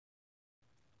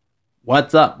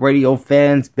What's up, radio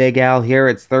fans? Big Al here.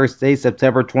 It's Thursday,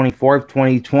 September 24th,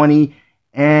 2020,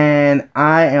 and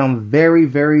I am very,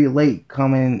 very late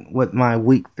coming with my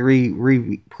week 3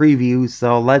 preview,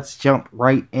 so let's jump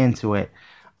right into it.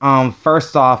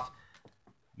 First off,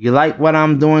 you like what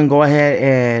I'm doing, go ahead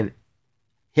and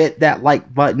hit that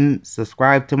like button,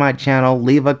 subscribe to my channel,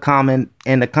 leave a comment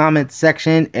in the comment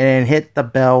section, and hit the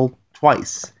bell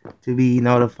twice to be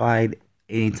notified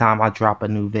anytime I drop a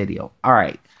new video.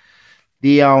 Alright.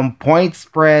 The point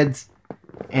spreads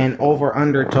and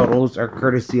over-under totals are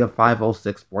courtesy of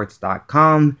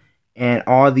 506sports.com, and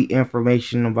all the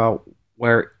information about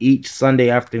where each Sunday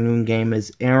afternoon game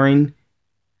is airing,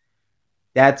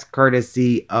 that's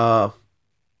courtesy of...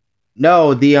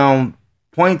 No, the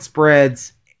point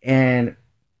spreads and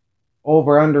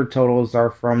over-under totals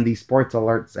are from the Sports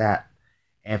Alerts app,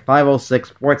 and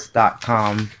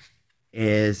 506sports.com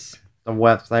is the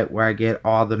website where I get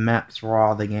all the maps for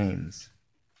all the games.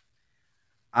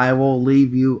 I will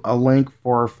leave you a link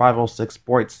for 506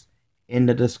 Sports in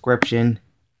the description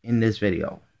in this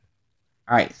video.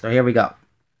 Alright, so here we go.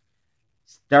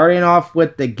 Starting off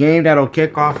with the game that'll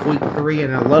kick off week 3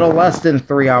 in a little less than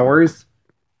 3 hours.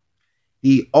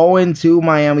 The 0-2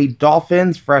 Miami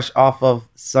Dolphins, fresh off of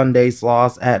Sunday's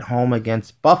loss at home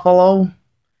against Buffalo.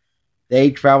 They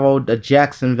traveled to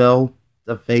Jacksonville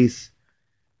to face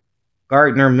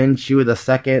Gardner Minshew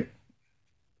II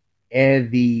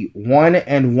and the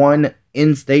 1-1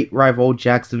 in-state rival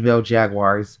Jacksonville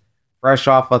Jaguars, fresh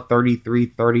off a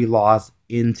 33-30 loss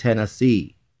in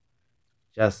Tennessee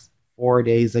just 4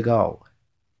 days ago.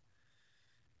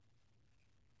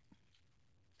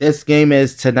 This game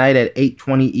is tonight at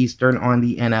 8:20 Eastern on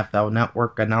the NFL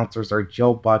Network. Announcers are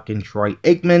Joe Buck and Troy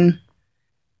Aikman.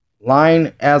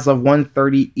 Line as of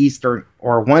 1:30 Eastern,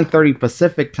 or 1:30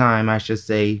 Pacific time, I should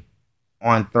say,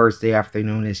 on Thursday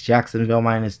afternoon is Jacksonville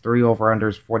 -3,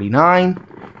 over-unders 49.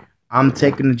 I'm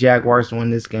taking the Jaguars to win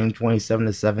this game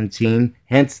 27-17.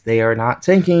 Hence, they are not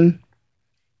tanking.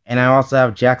 And I also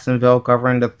have Jacksonville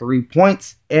covering the 3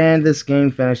 points and this game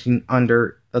finishing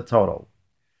under the total.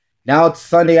 Now it's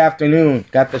Sunday afternoon.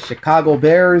 Got the Chicago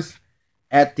Bears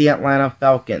at the Atlanta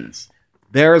Falcons.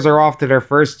 Bears are off to their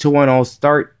first 2-0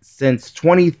 start since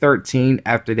 2013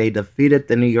 after they defeated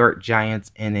the New York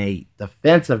Giants in a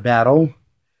defensive battle.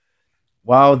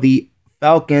 While the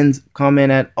Falcons come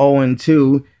in at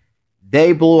 0-2,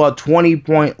 they blew a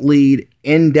 20-point lead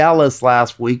in Dallas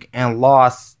last week and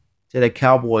lost to the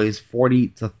Cowboys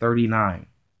 40-39.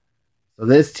 So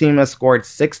this team has scored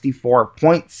 64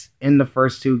 points in the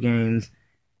first 2 games,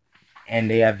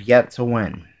 and they have yet to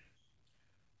win.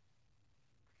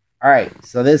 Alright,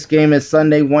 so this game is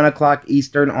Sunday, 1 o'clock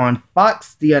Eastern on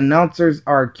Fox. The announcers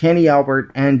are Kenny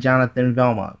Albert and Jonathan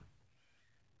Vilma.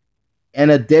 In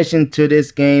addition to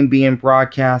this game being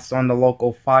broadcast on the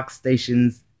local Fox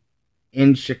stations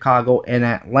in Chicago and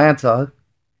Atlanta,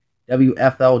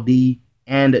 WFLD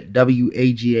and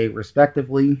WAGA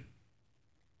respectively,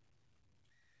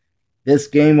 this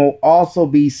game will also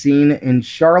be seen in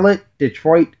Charlotte,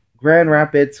 Detroit, Grand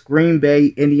Rapids, Green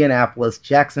Bay, Indianapolis,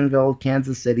 Jacksonville,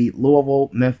 Kansas City, Louisville,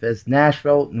 Memphis,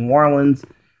 Nashville, New Orleans,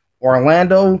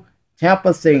 Orlando,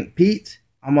 Tampa, St. Pete,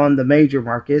 among the major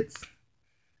markets.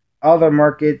 Other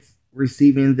markets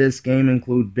receiving this game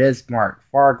include Bismarck,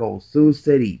 Fargo, Sioux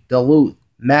City, Duluth,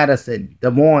 Madison, Des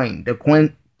Moines,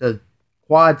 the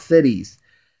Quad Cities,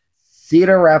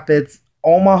 Cedar Rapids,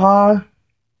 Omaha,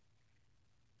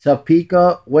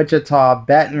 Topeka, Wichita,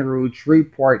 Baton Rouge,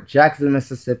 Shreveport, Jackson,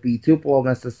 Mississippi, Tupelo,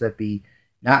 Mississippi,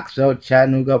 Knoxville,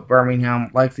 Chattanooga, Birmingham,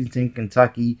 Lexington,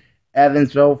 Kentucky,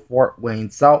 Evansville, Fort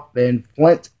Wayne, South Bend,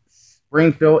 Flint,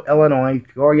 Springfield, Illinois,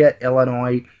 Peoria,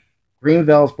 Illinois,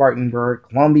 Greenville, Spartanburg,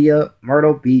 Columbia,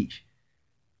 Myrtle Beach,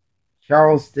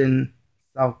 Charleston,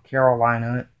 South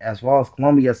Carolina, as well as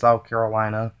Columbia, South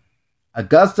Carolina,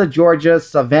 Augusta, Georgia,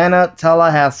 Savannah,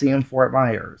 Tallahassee, and Fort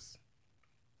Myers.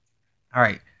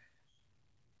 Alright.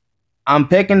 I'm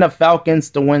picking the Falcons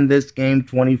to win this game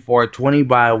 24-20,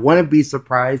 but I wouldn't be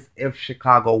surprised if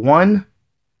Chicago won.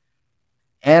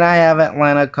 And I have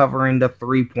Atlanta covering the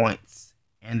 3 points,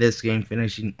 and this game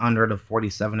finishing under the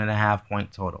 47.5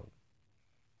 point total.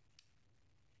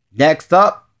 Next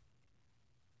up,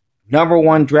 number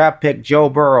 1 draft pick Joe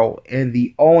Burrow and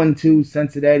the 0-2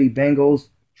 Cincinnati Bengals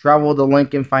travel to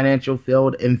Lincoln Financial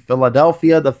Field in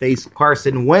Philadelphia to face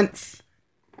Carson Wentz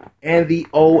and the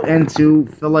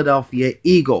 0-2 Philadelphia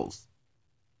Eagles.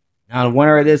 Now, the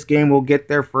winner of this game will get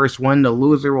their first win. The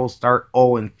loser will start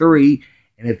 0-3.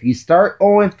 And if you start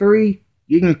 0-3,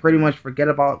 you can pretty much forget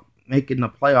about making the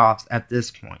playoffs at this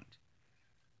point.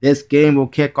 This game will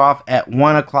kick off at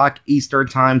 1 o'clock Eastern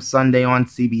Time Sunday on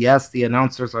CBS. The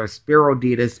announcers are Spiro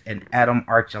Dedes and Adam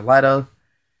Archuleta.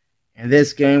 And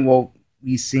this game will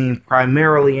be seen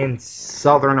primarily in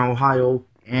Southern Ohio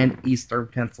and Eastern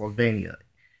Pennsylvania.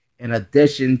 In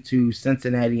addition to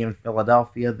Cincinnati and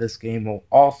Philadelphia, this game will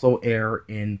also air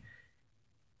in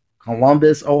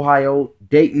Columbus, Ohio,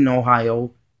 Dayton,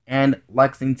 Ohio, and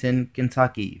Lexington,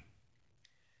 Kentucky.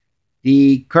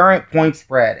 The current point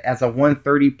spread as of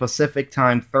 1:30 Pacific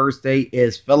Time Thursday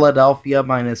is Philadelphia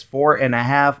minus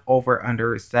 4.5, over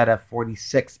under set at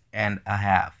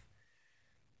 46.5.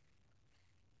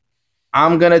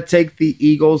 I'm going to take the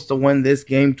Eagles to win this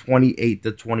game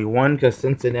 28-21 because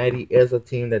Cincinnati is a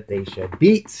team that they should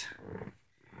beat.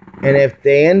 And if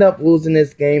they end up losing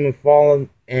this game and fall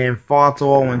to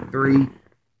 0-3,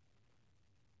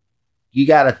 you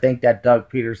got to think that Doug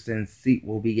Peterson's seat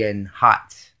will be getting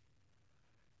hot.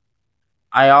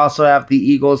 I also have the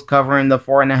Eagles covering the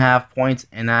 4.5 points,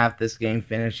 and I have this game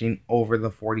finishing over the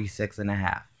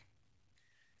 46.5.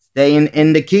 Staying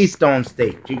in the Keystone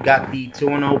State, you got the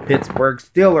 2-0 Pittsburgh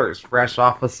Steelers, fresh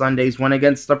off of Sunday's win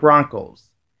against the Broncos.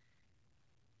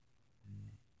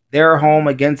 They're home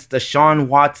against Deshaun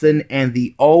Watson and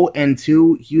the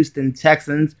 0-2 Houston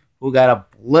Texans, who got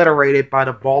obliterated by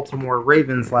the Baltimore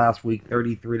Ravens last week,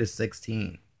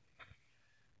 33-16.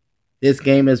 This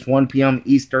game is 1 p.m.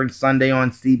 Eastern Sunday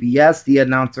on CBS. The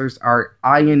announcers are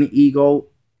Ian Eagle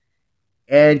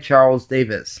and Charles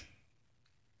Davis.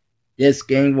 This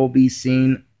game will be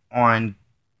seen on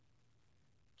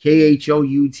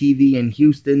KHOU TV in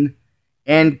Houston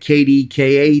and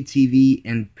KDKA TV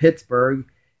in Pittsburgh,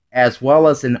 as well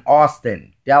as in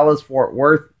Austin, Dallas-Fort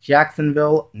Worth,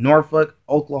 Jacksonville, Norfolk,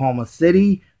 Oklahoma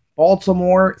City,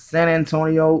 Baltimore, San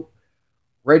Antonio,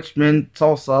 Richmond,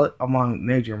 Tulsa, among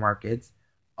major markets.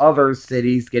 Other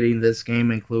cities getting this game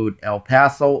include El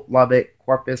Paso, Lubbock,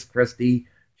 Corpus Christi,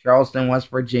 Charleston, West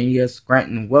Virginia,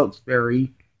 Scranton, Wilkes-Barre,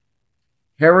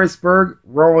 Harrisburg,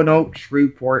 Roanoke,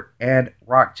 Shreveport, and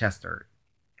Rochester.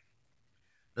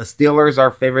 The Steelers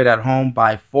are favored at home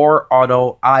by 4,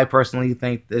 although I personally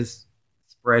think this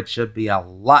spread should be a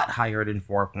lot higher than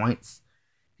 4 points.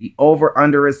 The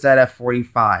over-under is set at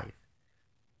 45.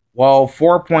 Well,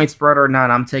 4-point spread or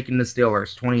not, I'm taking the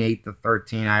Steelers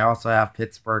 28-13. I also have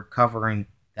Pittsburgh covering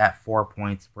that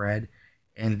 4-point spread,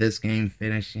 and this game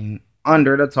finishing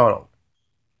under the total.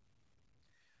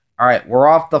 All right, we're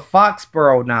off to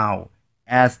Foxborough now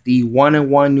as the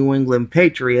 1-1 New England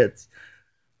Patriots,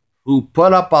 who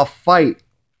put up a fight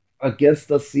against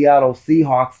the Seattle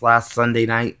Seahawks last Sunday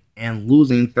night and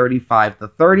losing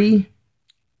 35-30.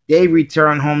 They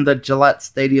return home to Gillette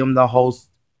Stadium to host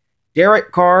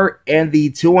Derek Carr and the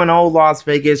 2-0 Las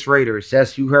Vegas Raiders.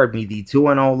 Yes, you heard me, the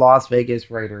 2-0 Las Vegas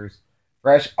Raiders,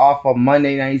 fresh off a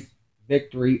Monday night's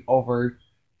victory over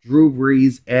Drew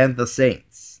Brees and the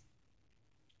Saints.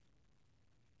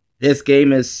 This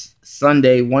game is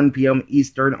Sunday, 1 p.m.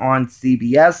 Eastern on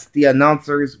CBS. The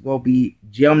announcers will be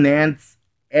Jim Nantz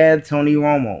and Tony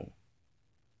Romo.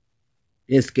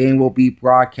 This game will be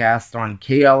broadcast on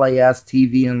KLAS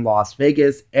TV in Las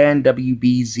Vegas and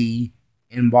WBZ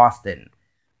in Boston,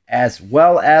 as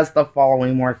well as the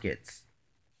following markets: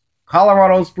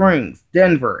 Colorado Springs,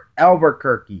 Denver,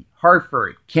 Albuquerque,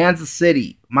 Hartford, Kansas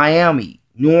City, Miami,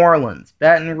 New Orleans,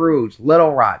 Baton Rouge,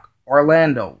 Little Rock,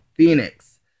 Orlando,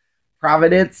 Phoenix,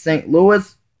 Providence, St.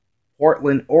 Louis,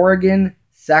 Portland, Oregon,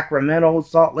 Sacramento,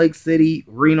 Salt Lake City,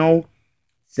 Reno,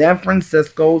 San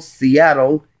Francisco,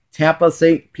 Seattle, Tampa,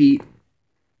 St. Pete,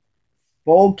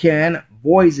 Spokane,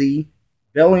 Boise,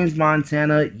 Billings,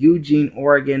 Montana, Eugene,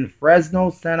 Oregon,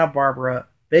 Fresno, Santa Barbara,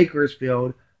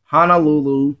 Bakersfield,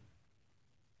 Honolulu,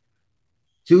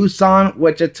 Tucson,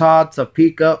 Wichita,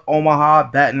 Topeka,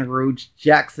 Omaha, Baton Rouge,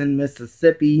 Jackson,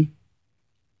 Mississippi,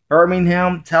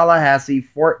 Birmingham, Tallahassee,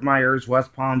 Fort Myers,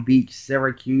 West Palm Beach,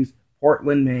 Syracuse,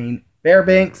 Portland, Maine,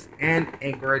 Fairbanks, and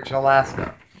Anchorage,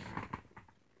 Alaska.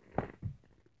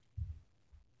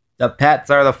 The Pats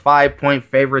are the 5-point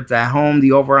favorites at home.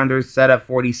 The over-under is set at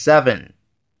 47.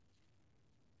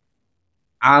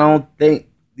 I don't think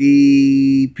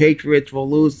the Patriots will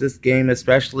lose this game,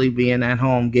 especially being at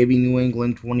home, giving New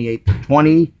England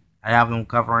 28-20. I have them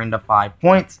covering the 5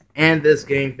 points, and this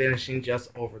game finishing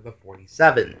just over the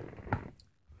 47.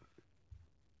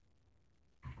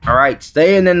 All right,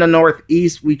 staying in the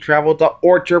Northeast, we travel to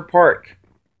Orchard Park,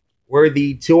 where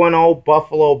the 2-0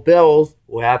 Buffalo Bills,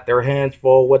 who had their hands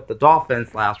full with the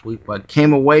Dolphins last week, but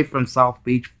came away from South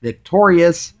Beach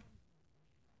victorious.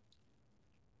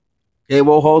 They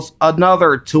will host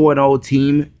another 2-0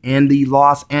 team in the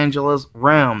Los Angeles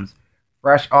Rams,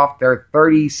 fresh off their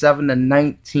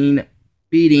 37-19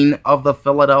 beating of the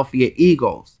Philadelphia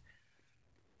Eagles,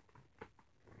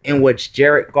 in which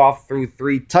Jared Goff threw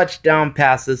 3 touchdown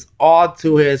passes, all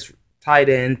to his tight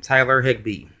end, Tyler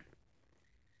Higbee.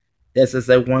 This is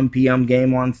a 1 p.m.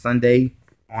 game on Sunday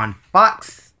on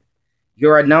Fox.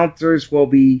 Your announcers will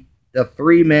be the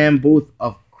 3-man booth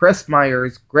of Chris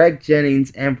Myers, Greg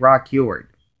Jennings, and Brock Heward.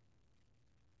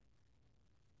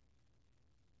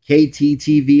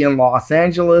 KTTV in Los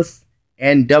Angeles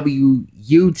and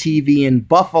WUTV in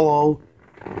Buffalo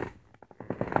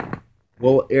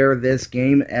will air this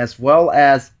game, as well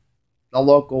as the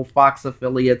local Fox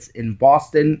affiliates in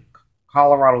Boston,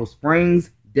 Colorado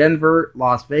Springs, Denver,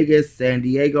 Las Vegas, San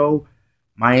Diego,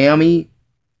 Miami,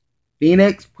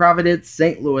 Phoenix, Providence,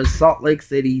 St. Louis, Salt Lake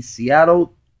City,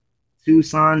 Seattle,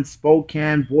 Tucson,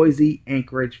 Spokane, Boise,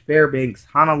 Anchorage, Fairbanks,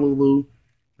 Honolulu,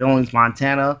 Billings,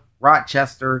 Montana,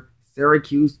 Rochester,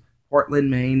 Syracuse,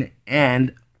 Portland, Maine,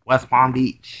 and West Palm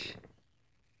Beach.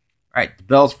 Alright, the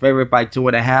Bills favored by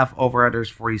 2.5,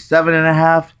 over-unders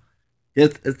 47.5.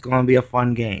 This is going to be a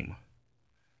fun game.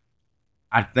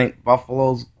 I think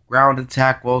Buffalo's ground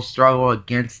attack will struggle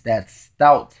against that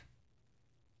stout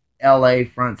LA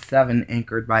front seven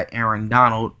anchored by Aaron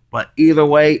Donald, but either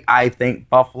way, I think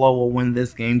Buffalo will win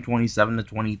this game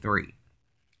 27-23.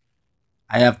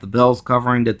 I have the Bills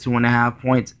covering the 2.5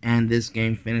 points and this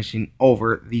game finishing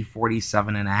over the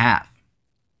 47.5.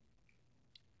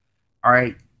 All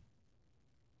right.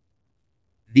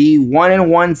 The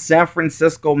 1-1 San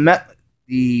Francisco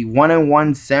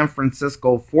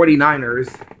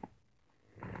 49ers,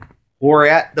 who are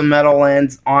at the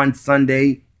Meadowlands on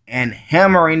Sunday and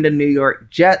hammering the New York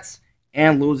Jets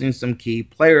and losing some key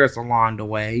players along the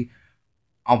way.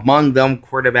 Among them,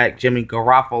 quarterback Jimmy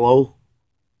Garoppolo,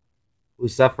 who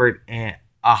suffered a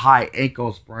high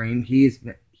ankle sprain. He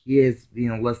is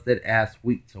being listed as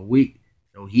week to week,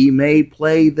 so he may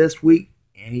play this week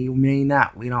and he may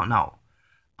not. We don't know.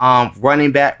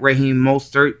 Running back Raheem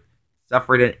Mostert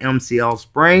suffered an MCL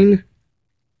sprain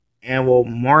and will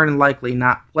more than likely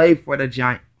not play for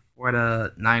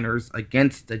the Niners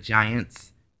against the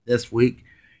Giants this week.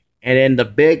 And then the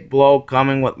big blow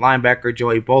coming with linebacker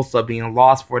Joey Bosa being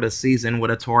lost for the season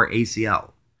with a torn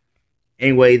ACL.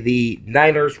 Anyway, the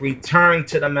Niners return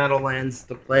to the Meadowlands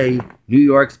to play New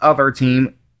York's other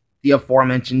team, the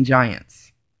aforementioned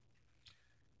Giants.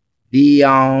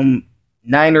 The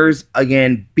Niners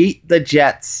again beat the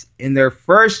Jets in their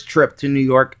first trip to New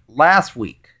York last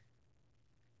week.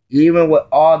 Even with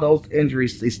all those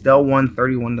injuries, they still won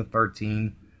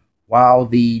 31-13, while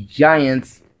the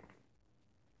Giants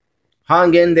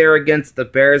hung in there against the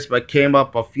Bears but came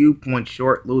up a few points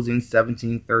short, losing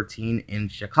 17-13 in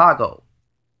Chicago.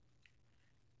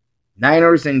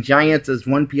 Niners and Giants is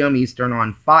 1 p.m. Eastern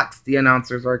on Fox. The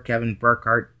announcers are Kevin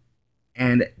Burkhardt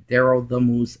and Daryl the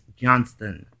Moose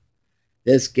Johnston.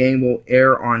 This game will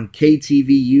air on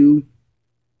KTVU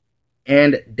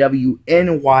and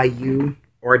WNYU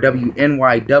or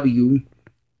WNYW,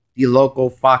 the local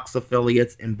Fox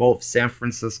affiliates in both San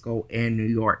Francisco and New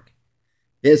York.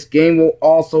 This game will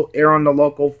also air on the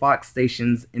local Fox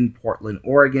stations in Portland,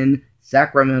 Oregon,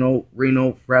 Sacramento,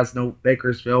 Reno, Fresno,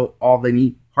 Bakersfield,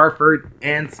 Albany, Hartford,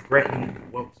 and Scranton,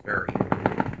 Wilkes-Barre.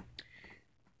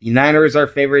 The Niners are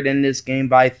favored in this game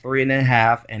by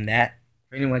 3.5, and that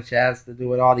pretty much has to do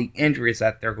with all the injuries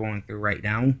that they're going through right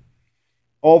now.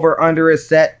 Over-under is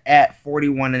set at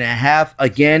 41.5.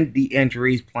 Again, the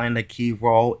injuries playing a key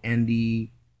role in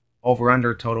the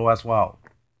over-under total as well.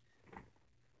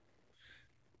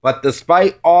 But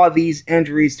despite all these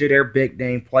injuries to their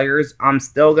big-name players, I'm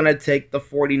still going to take the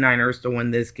 49ers to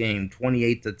win this game,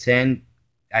 28-10.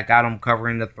 I got them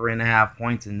covering the 3.5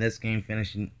 points in this game,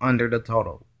 finishing under the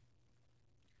total.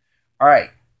 All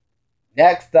right,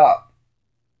 next up,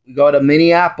 we go to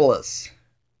Minneapolis,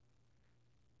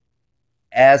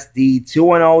 as the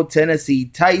 2-0 Tennessee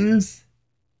Titans,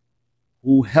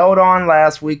 who held on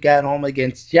last week at home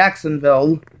against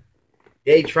Jacksonville,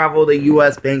 they travel to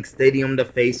U.S. Bank Stadium to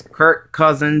face Kirk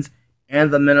Cousins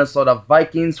and the Minnesota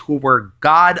Vikings, who were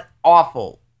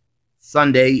god-awful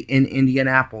Sunday in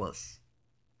Indianapolis.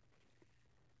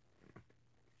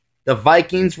 The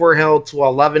Vikings were held to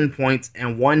 11 points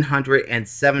and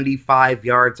 175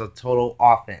 yards of total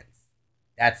offense.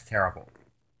 That's terrible.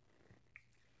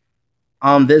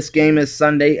 This game is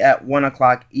Sunday at 1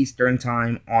 o'clock Eastern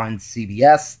Time on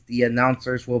CBS. The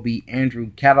announcers will be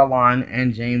Andrew Catalon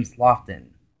and James Lofton.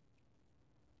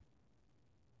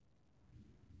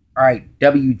 Alright,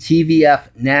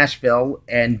 WTVF Nashville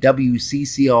and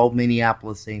WCCO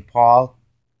Minneapolis St. Paul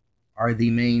are the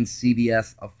main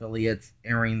CBS affiliates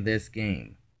airing this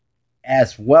game,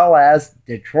 as well as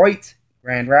Detroit,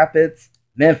 Grand Rapids,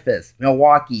 Memphis,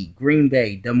 Milwaukee, Green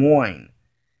Bay, Des Moines,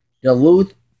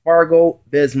 Duluth, Fargo,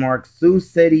 Bismarck, Sioux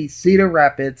City, Cedar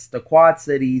Rapids, the Quad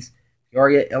Cities,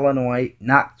 Peoria, Illinois,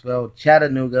 Knoxville,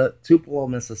 Chattanooga, Tupelo,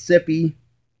 Mississippi,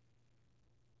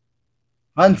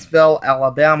 Huntsville,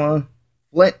 Alabama,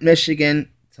 Flint,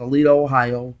 Michigan, Toledo,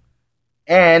 Ohio,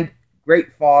 and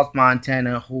Great Falls,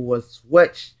 Montana, who was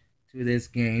switched to this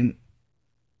game.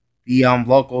 The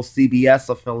local CBS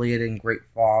affiliate in Great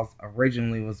Falls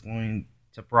originally was going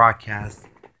to broadcast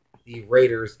the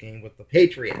Raiders game with the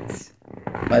Patriots,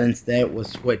 but instead was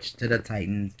switched to the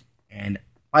Titans and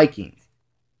Vikings.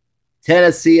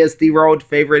 Tennessee is the road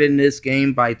favorite in this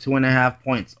game by 2.5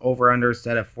 points. Over under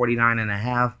set at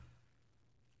 49.5.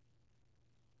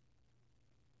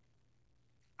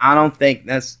 I don't think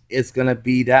it's going to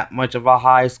be that much of a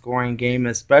high-scoring game,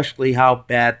 especially how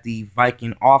bad the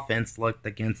Viking offense looked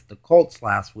against the Colts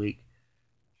last week.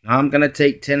 Now I'm going to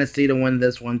take Tennessee to win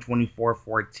this one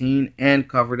 24-14 and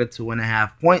cover the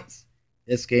 2.5 points.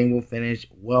 This game will finish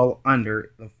well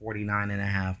under the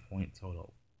 49.5 point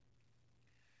total.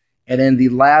 And then the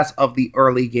last of the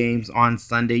early games on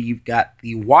Sunday, you've got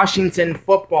the Washington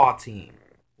football team.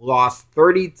 Lost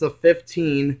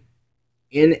 30-15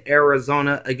 in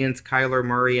Arizona against Kyler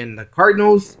Murray and the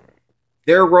Cardinals.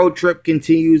 Their road trip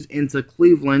continues into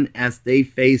Cleveland as they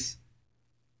face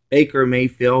Baker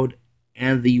Mayfield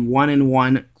and the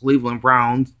 1-1 Cleveland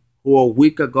Browns, who a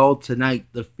week ago tonight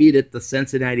defeated the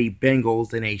Cincinnati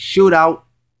Bengals in a shootout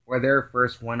for their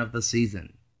first win of the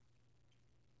season.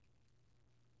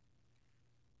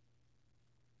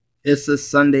 This is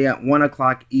Sunday at 1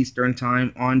 o'clock Eastern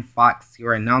Time on Fox.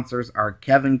 Your announcers are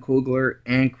Kevin Kugler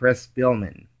and Chris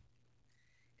Spielman.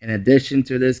 In addition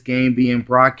to this game being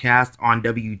broadcast on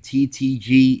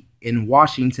WTTG in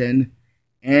Washington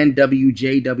and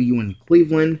WJW in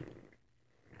Cleveland,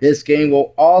 this game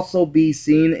will also be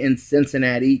seen in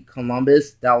Cincinnati,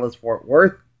 Columbus, Dallas-Fort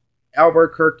Worth,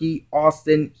 Albuquerque,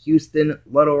 Austin, Houston,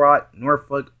 Little Rock,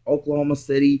 Norfolk, Oklahoma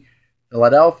City,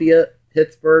 Philadelphia,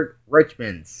 Pittsburgh,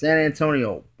 Richmond, San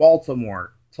Antonio,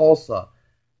 Baltimore, Tulsa,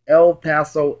 El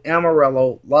Paso,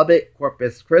 Amarillo, Lubbock,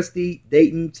 Corpus Christi,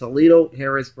 Dayton, Toledo,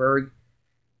 Harrisburg,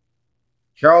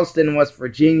 Charleston, West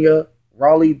Virginia,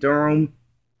 Raleigh, Durham,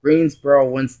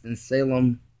 Greensboro,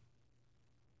 Winston-Salem,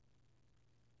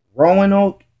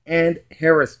 Roanoke, and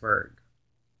Harrisburg.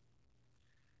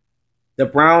 The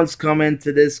Browns come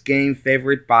into this game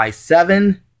favored by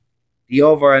 7. The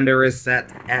over-under is set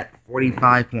at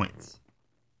 45 points.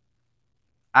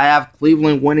 I have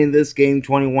Cleveland winning this game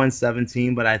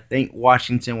 21-17, but I think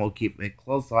Washington will keep it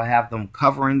close, so I have them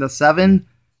covering the 7,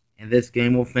 and this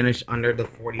game will finish under the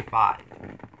 45.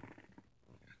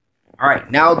 All right,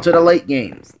 now to the late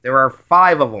games. There are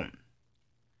 5 of them.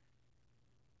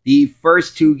 The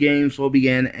first 2 games will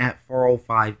begin at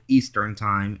 4:05 Eastern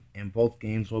Time, and both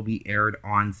games will be aired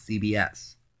on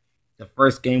CBS. The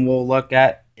first game we'll look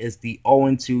at is the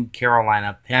 0-2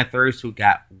 Carolina Panthers, who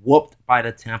got whooped by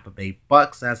the Tampa Bay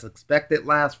Bucks as expected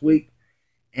last week.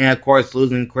 And of course,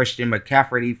 losing Christian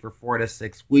McCaffrey for 4 to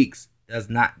 6 weeks does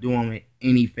not do him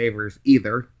any favors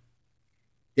either.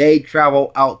 They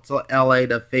travel out to LA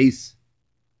to face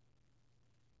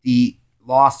the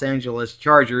Los Angeles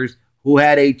Chargers, who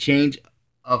had a change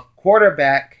at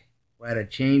quarterback prior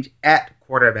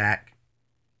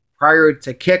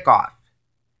to kickoff,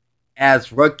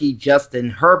 as rookie Justin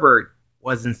Herbert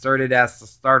was inserted as the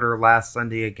starter last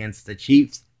Sunday against the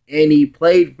Chiefs, and he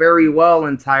played very well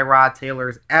in Tyrod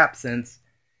Taylor's absence,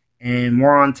 and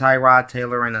more on Tyrod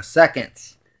Taylor in a second.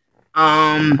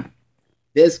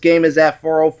 This game is at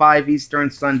 4:05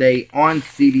 Eastern Sunday on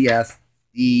CBS.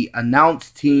 The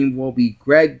announced team will be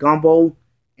Greg Gumbel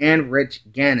and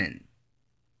Rich Gannon.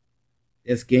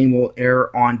 This game will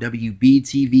air on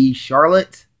WBTV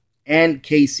Charlotte and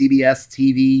KCBS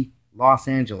TV Los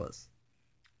Angeles,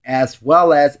 as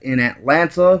well as in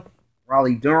Atlanta,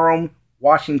 Raleigh-Durham,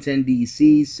 Washington,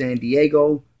 D.C., San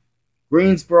Diego,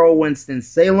 Greensboro,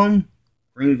 Winston-Salem,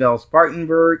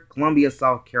 Greenville-Spartanburg, Columbia,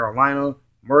 South Carolina,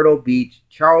 Myrtle Beach,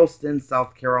 Charleston,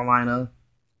 South Carolina,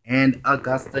 and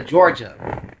Augusta, Georgia.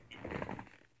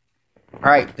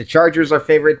 All right, the Chargers are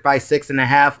favored by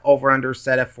 6.5, over-under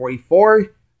set at 44.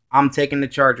 I'm taking the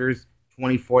Chargers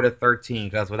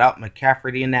 24-13 because without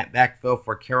McCaffrey in that backfield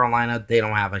for Carolina, they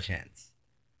don't have a chance.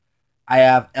 I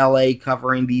have LA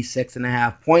covering the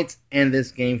 6.5 points and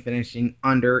this game finishing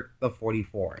under the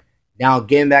 44. Now,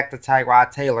 getting back to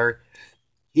Tyrod Taylor,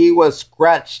 he was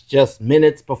scratched just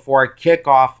minutes before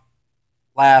kickoff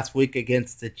last week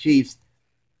against the Chiefs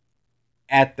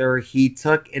after he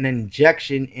took an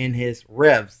injection in his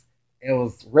ribs. It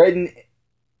was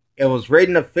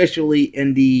written officially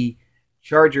in the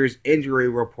Chargers injury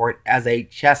report as a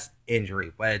chest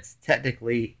injury, but it's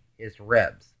technically his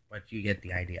ribs, but you get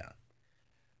the idea.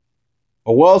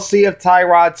 But we'll see if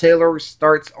Tyrod Taylor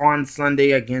starts on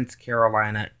Sunday against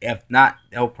Carolina. If not,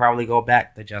 they'll probably go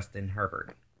back to Justin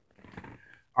Herbert.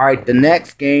 All right, the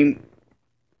next game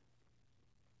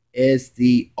is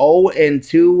the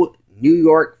 0-2 New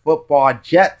York Football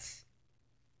Jets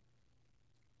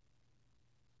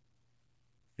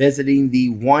visiting the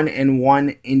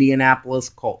 1-1 Indianapolis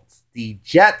Colts. The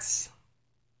Jets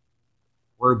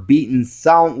were beaten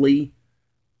soundly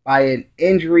by an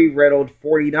injury-riddled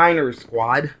 49ers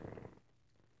squad,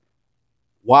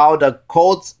 while the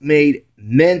Colts made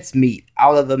mincemeat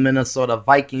out of the Minnesota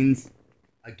Vikings,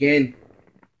 again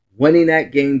winning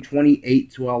that game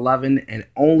 28-11 and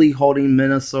only holding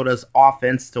Minnesota's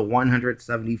offense to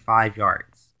 175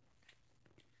 yards.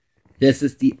 This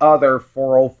is the other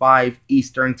 4:05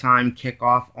 Eastern Time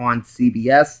kickoff on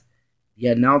CBS. The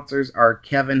announcers are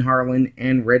Kevin Harlan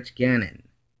and Rich Gannon.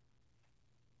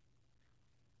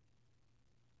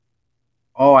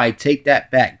 Oh, I take that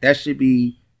back. That should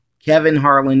be Kevin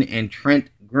Harlan and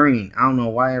Trent Green. I don't know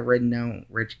why I read down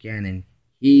Rich Gannon.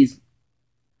 He's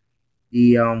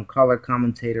the color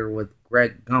commentator with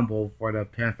Greg Gumbel for the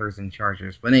Panthers and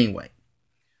Chargers. But anyway,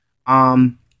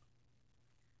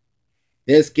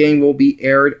 this game will be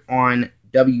aired on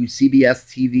WCBS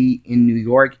TV in New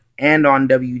York and on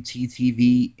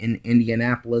WTTV in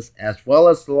Indianapolis, as well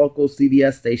as the local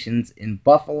CBS stations in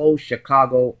Buffalo,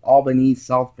 Chicago, Albany,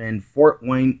 South Bend, Fort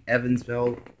Wayne,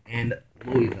 Evansville, and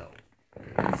Louisville.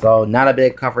 So not a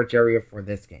big coverage area for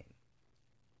this game.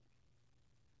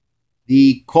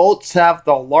 The Colts have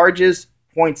the largest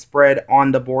point spread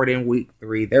on the board in Week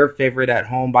 3. They're favored at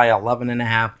home by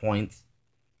 11.5 points.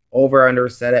 Over-under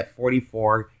set at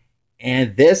 44.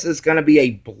 And this is going to be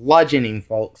a bludgeoning,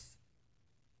 folks.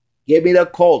 Give me the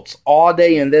Colts all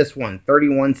day in this one,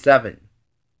 31-7.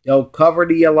 They'll cover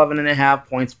the 11.5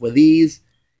 points with ease,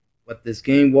 but this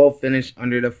game will finish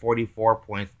under the 44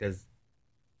 points because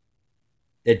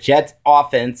the Jets'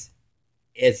 offense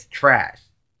is trash.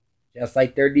 Just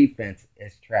like their defense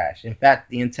is trash. In fact,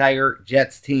 the entire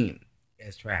Jets team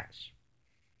is trash.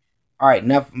 All right,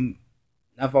 enough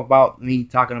about me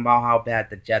talking about how bad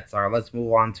the Jets are. Let's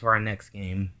move on to our next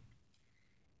game.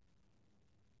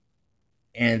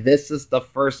 And this is the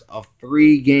first of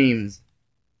 3 games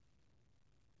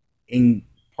in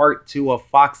part 2 of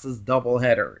Fox's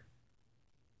doubleheader.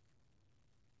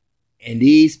 And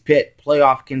these pit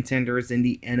playoff contenders in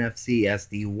the NFC as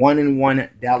the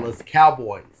 1-1 Dallas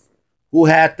Cowboys, who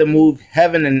had to move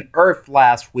heaven and earth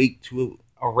last week to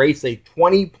erase a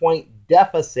 20-point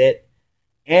deficit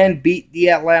and beat the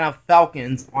Atlanta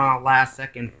Falcons on a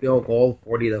last-second field goal,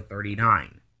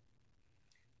 40-39.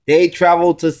 They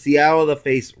traveled to Seattle to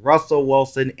face Russell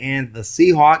Wilson and the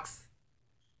Seahawks,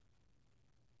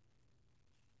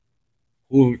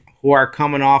 who are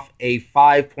coming off a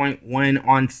 5-point win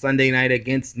on Sunday night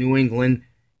against New England,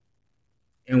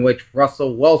 in which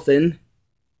Russell Wilson,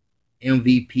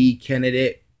 MVP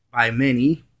candidate by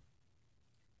many,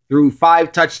 threw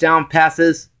 5 touchdown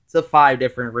passes to 5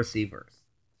 different receivers,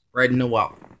 spreading the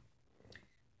wealth.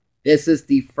 This is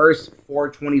the first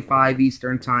 4:25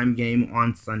 Eastern Time game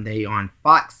on Sunday on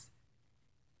Fox.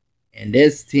 And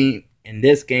this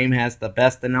game has the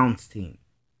best announced team.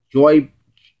 Joe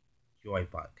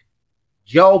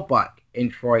Buck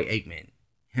and Troy Aikman.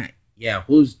 Yeah,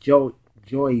 who's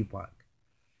Joey Buck?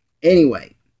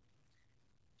 Anyway,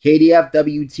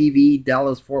 KDFW TV,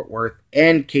 Dallas Fort Worth,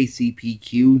 and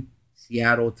KCPQ,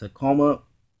 Seattle Tacoma,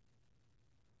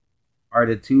 are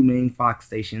the 2 main Fox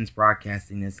stations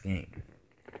broadcasting this game.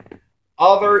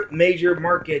 Other major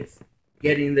markets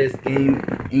getting this game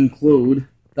include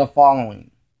the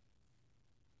following: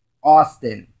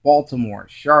 Austin, Baltimore,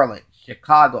 Charlotte,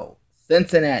 Chicago,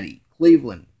 Cincinnati,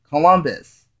 Cleveland,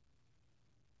 Columbus,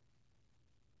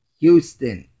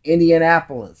 Houston,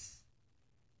 Indianapolis,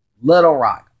 Little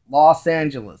Rock, Los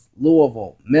Angeles,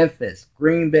 Louisville, Memphis,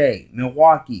 Green Bay,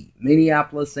 Milwaukee,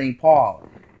 Minneapolis, St. Paul,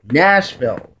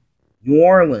 Nashville, New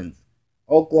Orleans,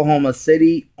 Oklahoma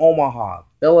City, Omaha,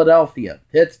 Philadelphia,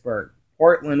 Pittsburgh,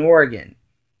 Portland, Oregon,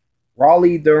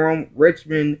 Raleigh, Durham,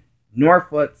 Richmond,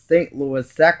 Norfolk, St. Louis,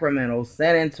 Sacramento,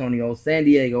 San Antonio, San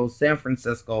Diego, San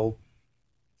Francisco,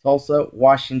 Tulsa,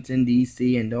 Washington,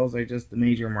 D.C., and those are just the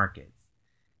major markets.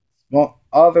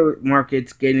 Other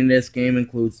markets getting this game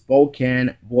include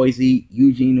Spokane, Boise,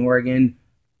 Eugene, Oregon,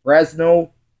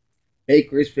 Fresno,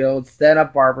 Bakersfield, Santa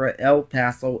Barbara, El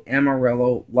Paso,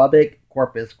 Amarillo, Lubbock,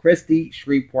 Corpus Christi,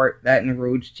 Shreveport, Baton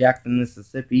Rouge, Jackson,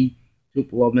 Mississippi,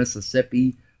 Tupelo,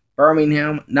 Mississippi,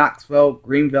 Birmingham, Knoxville,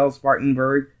 Greenville,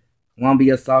 Spartanburg,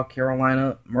 Columbia, South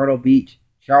Carolina, Myrtle Beach,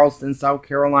 Charleston, South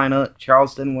Carolina,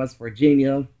 Charleston, West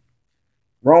Virginia,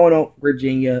 Roanoke,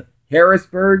 Virginia,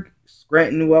 Harrisburg,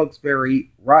 Scranton,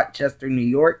 Wilkes-Barre, Rochester, New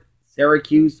York,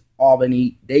 Syracuse,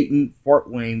 Albany, Dayton, Fort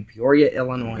Wayne, Peoria,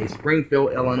 Illinois,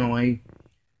 Springfield, Illinois,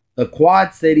 the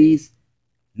Quad Cities,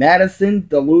 Madison,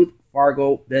 Duluth,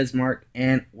 Fargo, Bismarck,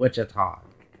 and Wichita.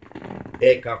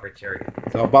 Big coverage area.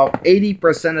 So about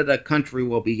 80% of the country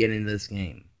will be getting this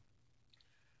game.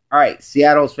 All right,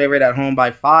 Seattle's favored at home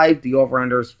by 5. The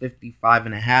over-under is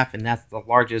 55.5, and that's the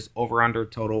largest over-under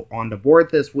total on the board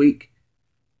this week.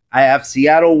 I have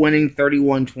Seattle winning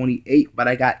 31-28, but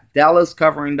I got Dallas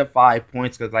covering the 5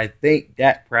 points because I think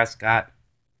Dak Prescott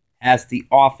has the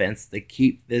offense to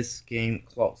keep this game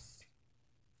close.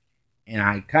 And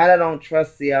I kind of don't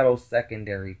trust Seattle's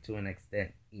secondary to an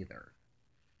extent either.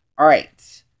 All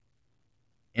right.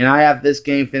 And I have this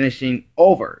game finishing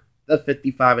over the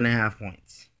 55.5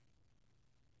 points.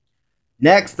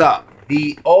 Next up,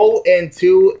 the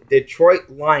 0-2 Detroit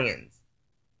Lions.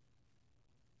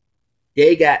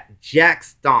 They got jack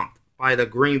stomped by the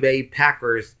Green Bay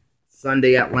Packers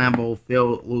Sunday at Lambeau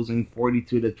Field, losing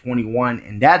 42-21,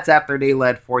 and that's after they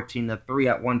led 14-3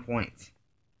 at one point.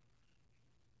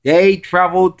 They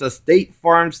traveled to State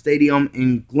Farm Stadium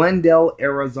in Glendale,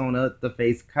 Arizona to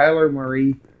face Kyler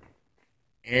Murray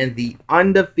and the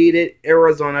undefeated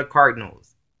Arizona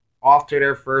Cardinals after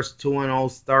their first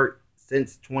 2-0 start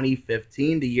since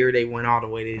 2015, the year they went all the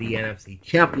way to the NFC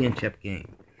Championship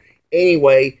game.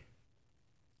 Anyway,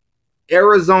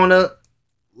 Arizona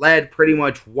led pretty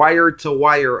much wire to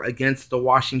wire against the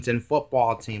Washington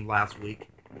football team last week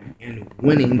and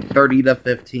winning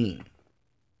 30-15.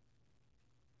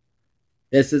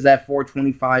 This is at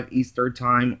 4:25 Eastern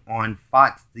Time on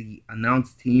Fox. The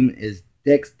announced team is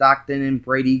Dick Stockton and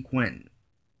Brady Quinn.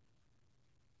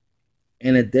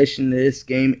 In addition to this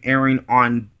game airing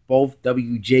on both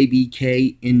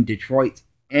WJBK in Detroit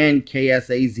and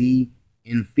KSAZ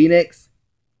in Phoenix,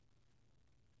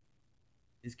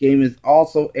 this game is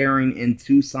also airing in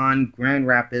Tucson, Grand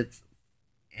Rapids,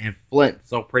 and Flint.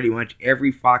 So pretty much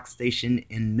every Fox station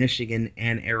in Michigan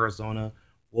and Arizona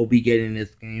will be getting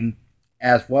this game,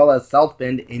 as well as South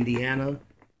Bend, Indiana,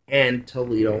 and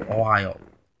Toledo, Ohio.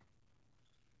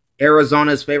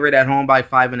 Arizona's favored at home by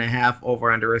 5.5.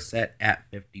 Over-under is set at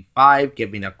 55,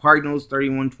 giving the Cardinals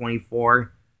 31-24.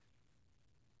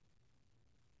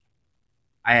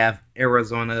 I have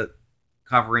Arizona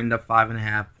covering the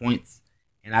 5.5 points,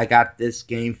 and I got this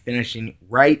game finishing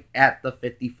right at the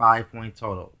 55-point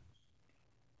total.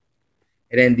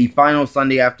 And then the final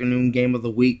Sunday afternoon game of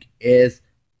the week is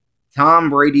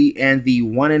Tom Brady and the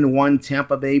 1-1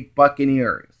 Tampa Bay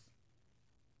Buccaneers.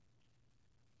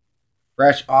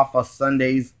 Fresh off of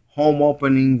Sunday's home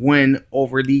opening win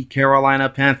over the Carolina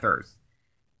Panthers,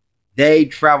 they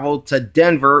traveled to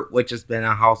Denver, which has been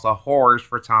a house of horrors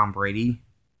for Tom Brady,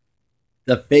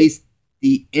 to face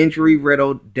the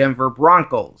injury-riddled Denver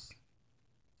Broncos.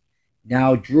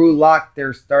 Now, Drew Lock,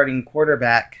 their starting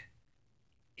quarterback,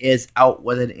 is out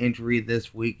with an injury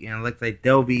this week, and it looks like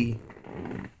they'll be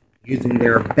using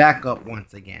their backup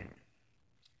once again.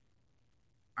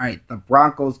 All right, the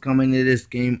Broncos come into this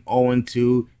game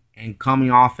 0-2 and coming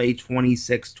off a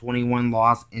 26-21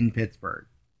 loss in Pittsburgh.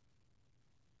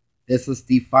 This is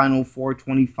the final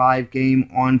 4:25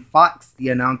 game on Fox. The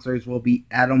announcers will be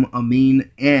Adam Amin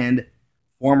and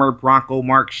former Bronco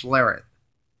Mark Schlereth.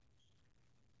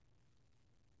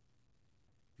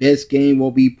 This game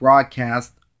will be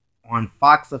broadcast on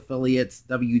Fox affiliates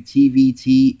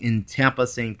WTVT in Tampa,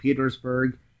 St.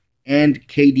 Petersburg, and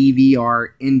KDVR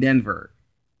in Denver,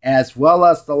 as well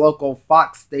as the local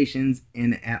Fox stations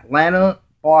in Atlanta,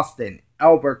 Boston,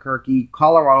 Albuquerque,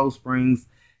 Colorado Springs,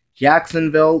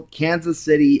 Jacksonville, Kansas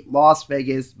City, Las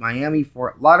Vegas, Miami,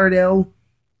 Fort Lauderdale,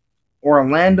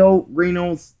 Orlando,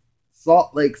 Reno,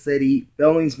 Salt Lake City,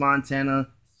 Billings, Montana,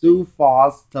 Sioux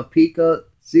Falls, Topeka,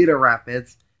 Cedar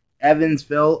Rapids,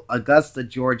 Evansville, Augusta,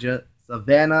 Georgia,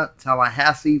 Savannah,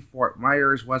 Tallahassee, Fort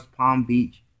Myers, West Palm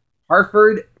Beach,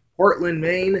 Hartford, Portland,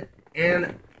 Maine,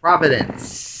 and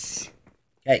Providence.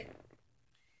 Okay.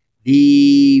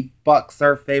 The Bucks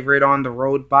are favored on the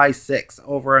road by 6.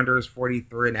 Over-under is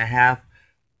 43.5.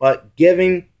 But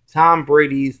given Tom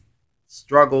Brady's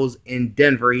struggles in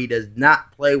Denver, he does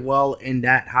not play well in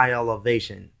that high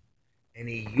elevation. And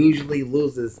he usually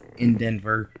loses in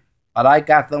Denver. But I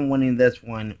got them winning this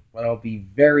one. But it'll be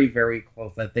very, very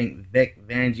close. I think Vic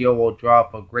Fangio will draw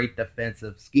up a great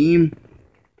defensive scheme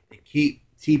to keep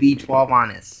TB12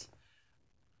 honest.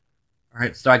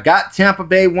 Alright, so I got Tampa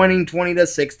Bay winning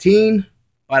 20-16,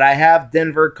 but I have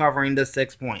Denver covering the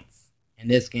 6 points. And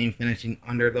this game finishing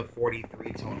under the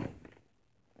 43 total.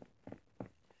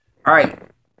 All right.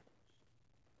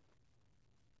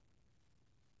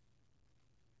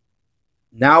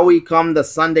 Now we come to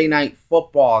Sunday Night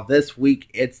Football. This week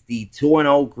it's the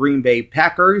 2-0 Green Bay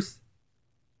Packers,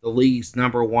 the league's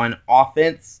 #1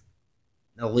 offense,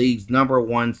 the league's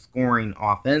 #1 scoring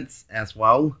offense as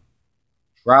well,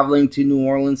 traveling to New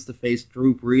Orleans to face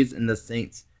Drew Brees and the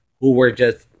Saints, who were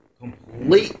just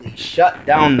completely shut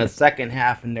down the second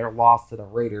half in their loss to the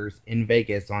Raiders in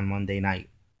Vegas on Monday night,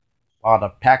 while the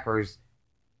Packers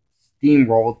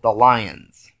steamrolled the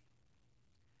Lions.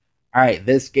 All right,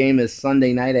 this game is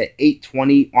Sunday night at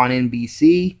 8:20 on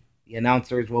NBC. The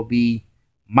announcers will be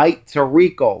Mike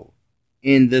Tirico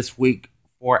in this week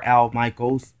for Al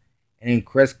Michaels, and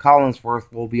Chris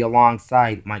Collinsworth will be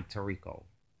alongside Mike Tirico.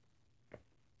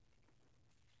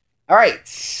 All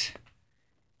right.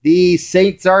 The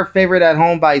Saints are favored at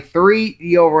home by 3.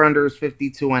 The over-under is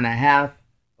 52.5.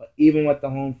 But even with the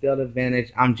home field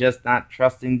advantage, I'm just not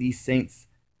trusting the Saints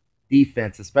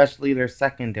defense, especially their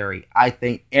secondary. I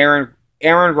think Aaron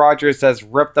Rodgers has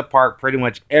ripped apart pretty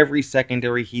much every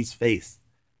secondary he's faced.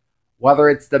 Whether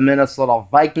it's the Minnesota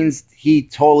Vikings, he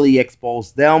totally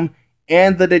exposed them,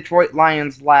 and the Detroit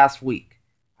Lions last week.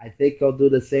 I think he'll do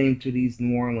the same to these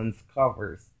New Orleans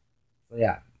covers. So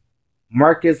yeah,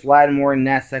 Marcus Lattimore in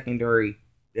that secondary,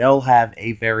 they'll have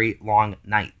a very long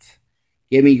night.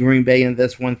 Give me Green Bay in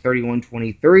this one,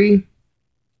 31-23.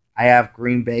 I have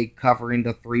Green Bay covering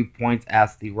the 3 points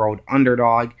as the road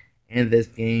underdog, and this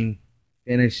game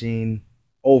finishing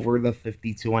over the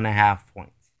 52.5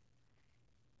 points.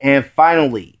 And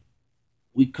finally,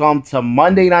 we come to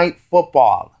Monday Night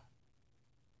Football.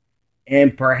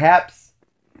 And perhaps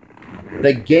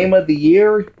the game of the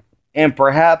year, and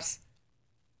perhaps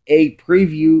a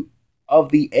preview of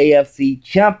the AFC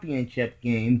Championship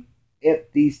game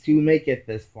if these two make it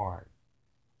this far,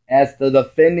 as the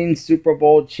defending Super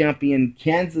Bowl champion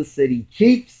Kansas City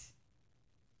Chiefs,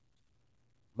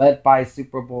 led by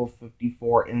Super Bowl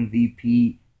 54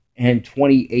 MVP and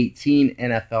 2018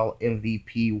 NFL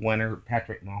MVP winner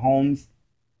Patrick Mahomes,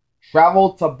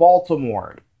 traveled to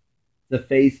Baltimore to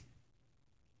face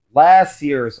last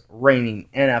year's reigning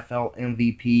NFL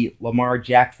MVP Lamar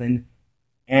Jackson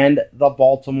and the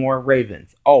Baltimore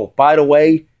Ravens. Oh, by the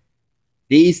way,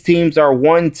 these teams are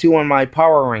 1-2 on my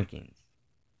power rankings.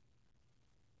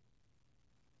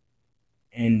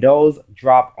 And those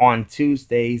drop on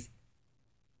Tuesdays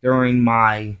during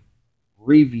my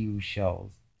review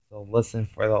shows. So listen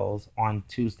for those on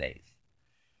Tuesdays.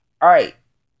 All right.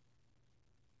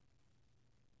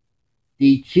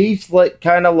 The Chiefs looked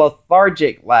kind of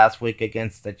lethargic last week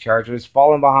against the Chargers,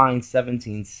 falling behind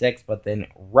 17-6, but then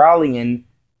rallying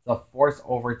to force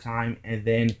overtime and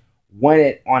then win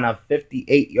it on a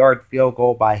 58-yard field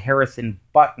goal by Harrison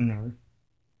Butker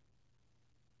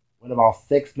with about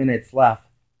 6 minutes left,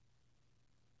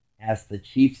 as the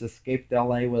Chiefs escaped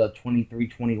LA with a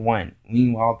 23-21.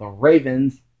 Meanwhile, the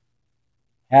Ravens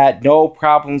had no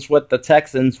problems with the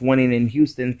Texans winning in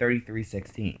Houston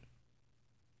 33-16.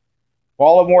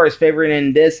 Baltimore is favored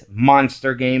in this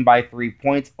monster game by 3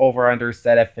 points, over-under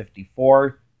set at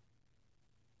 54.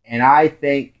 And I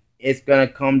think it's going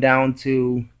to come down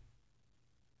to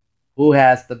who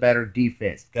has the better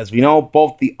defense, because we know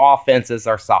both the offenses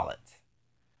are solid.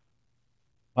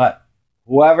 But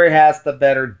whoever has the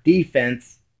better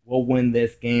defense will win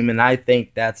this game, and I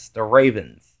think that's the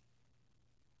Ravens,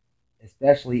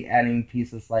 especially adding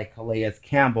pieces like Calais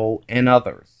Campbell and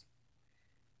others.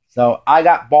 So I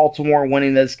got Baltimore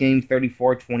winning this game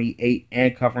 34-28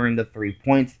 and covering the 3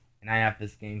 points, and I have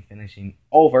this game finishing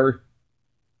over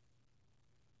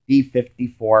the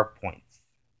 54 points.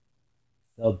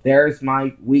 So there's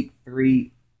my week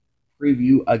 3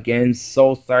 preview. Again,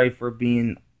 so sorry for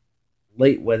being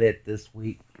late with it this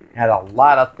week. Had a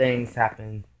lot of things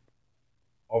happen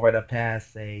over the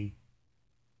past, say,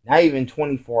 not even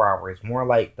 24 hours, more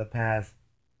like the past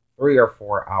 3 or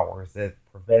 4 hours that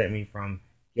prevented me from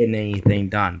getting anything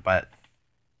done. But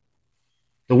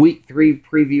the week 3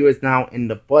 preview is now in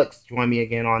the books. Join me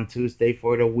again on Tuesday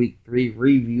for the week 3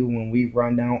 review when we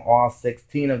run down all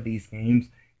 16 of these games,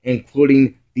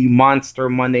 including the monster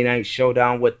Monday Night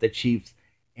Showdown with the Chiefs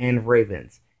and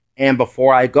Ravens. And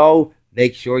before I go,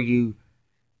 make sure you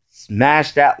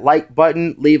smash that like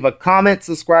button, leave a comment,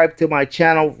 subscribe to my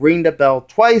channel, ring the bell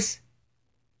twice,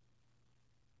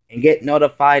 and get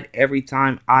notified every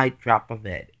time I drop a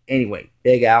vid. Anyway,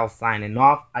 Big Al signing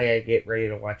off. I gotta get ready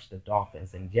to watch the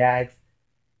Dolphins and Jags.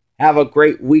 Have a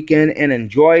great weekend and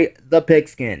enjoy the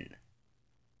pigskin.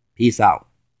 Peace out.